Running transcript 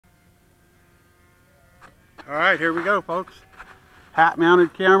Alright, here we go, folks. Hat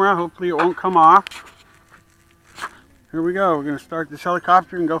mounted camera, hopefully it won't come off. Here we go, we're going to start this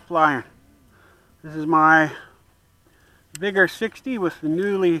helicopter and go flying. This is my Vigor 60 with the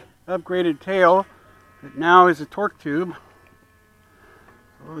newly upgraded tail that now is a torque tube.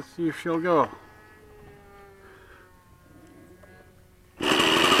 So let's see if she'll go.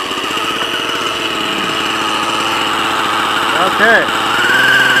 Okay.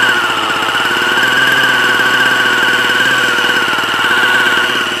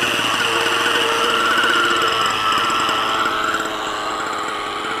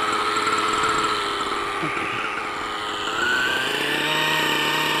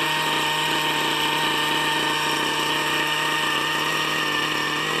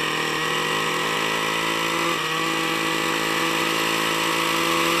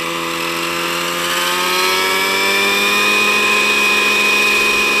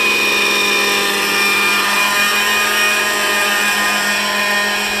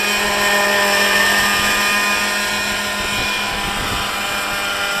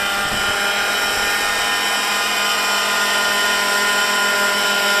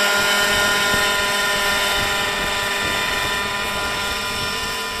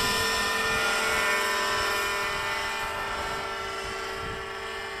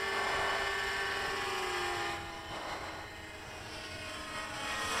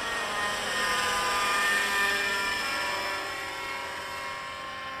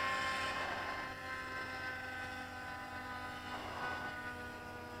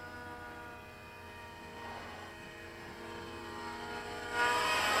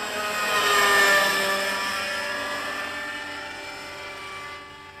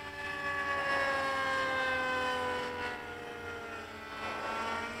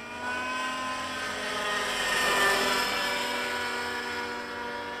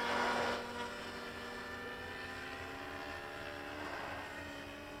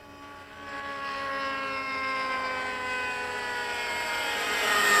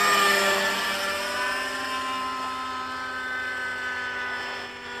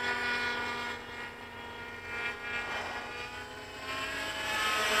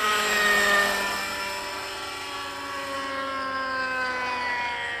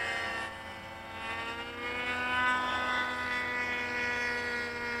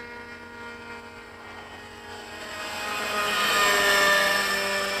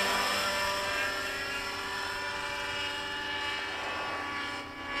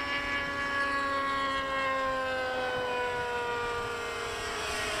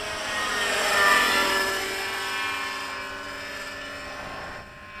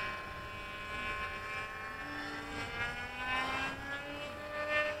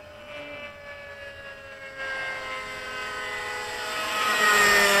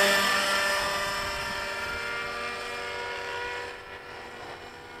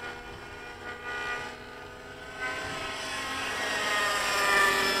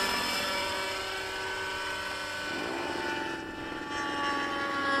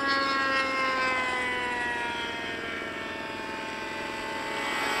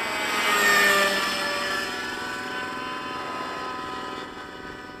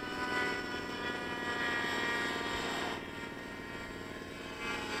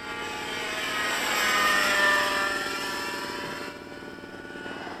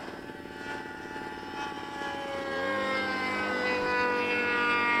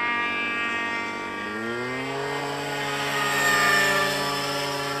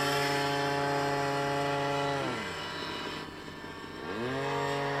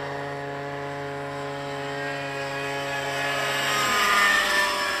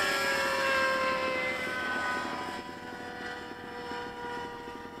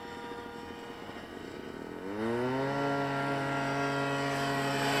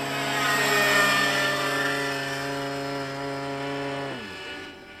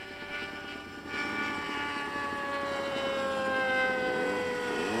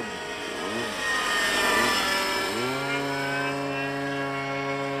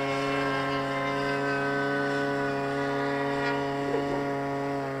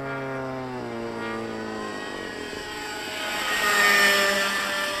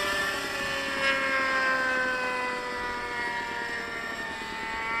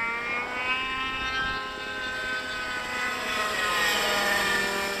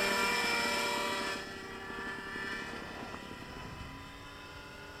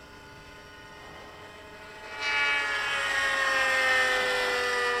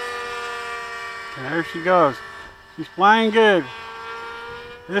 There she goes. She's flying good.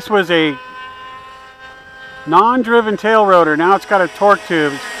 This was a non-driven tail rotor. Now it's got a torque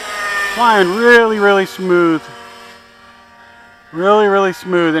tube. Flying really, really smooth. Really, really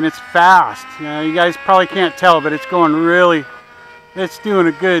smooth, and it's fast. You know, you guys probably can't tell, but it's going really, it's doing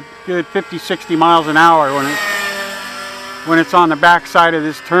a good 50, 60 miles an hour when it's on the back side of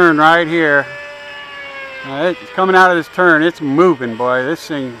this turn right here. It's coming out of this turn, it's moving, boy. This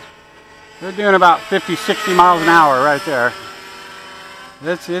thing, they're doing about 50, 60 miles an hour right there.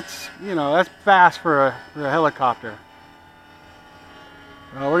 It's you know, that's fast for a helicopter.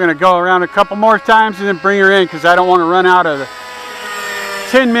 We're going to go around a couple more times and then bring her in, because I don't want to run out of the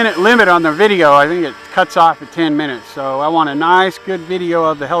 10-minute limit on the video. I think it cuts off at 10 minutes. So I want a nice, good video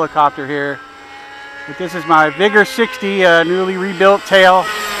of the helicopter here. But this is my Vigor 60 newly rebuilt tail.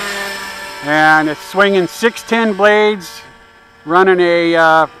 And it's swinging 610 blades, running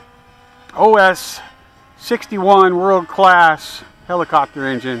a OS 61 world-class helicopter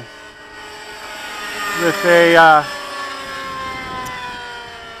engine with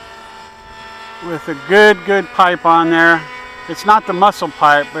a good pipe on there. It's not the muscle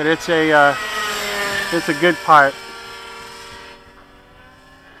pipe, but it's a good pipe.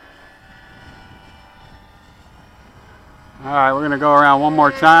 All right, we're going to go around one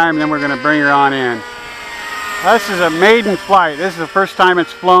more time, and then we're going to bring her on in. This is a maiden flight. This is the first time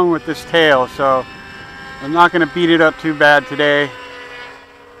it's flown with this tail, so I'm not going to beat it up too bad today.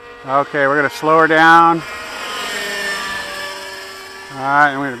 Okay, we're going to slow her down. All right,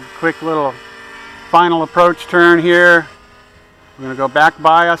 and we're going to quick little final approach turn here. We're going to go back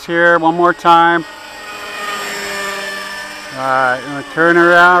by us here one more time. Alright, I'm going to turn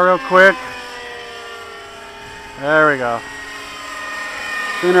her around real quick. There we go.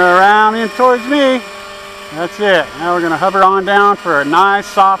 Spin her around in towards me. That's it. Now we're going to hover on down for a nice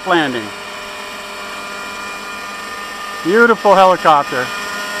soft landing. Beautiful helicopter.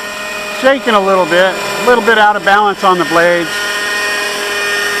 Shaking a little bit out of balance on the blades.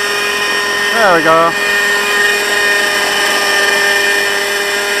 There we go.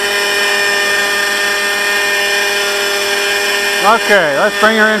 Okay, let's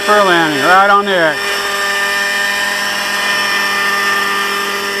bring her in for a landing, right on the edge.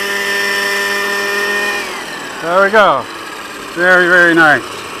 There we go. Very, very nice.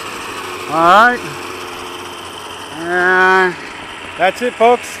 Alright. And that's it,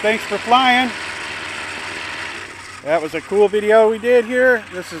 folks. Thanks for flying. That was a cool video we did here.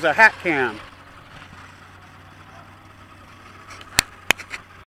 This is a hat cam.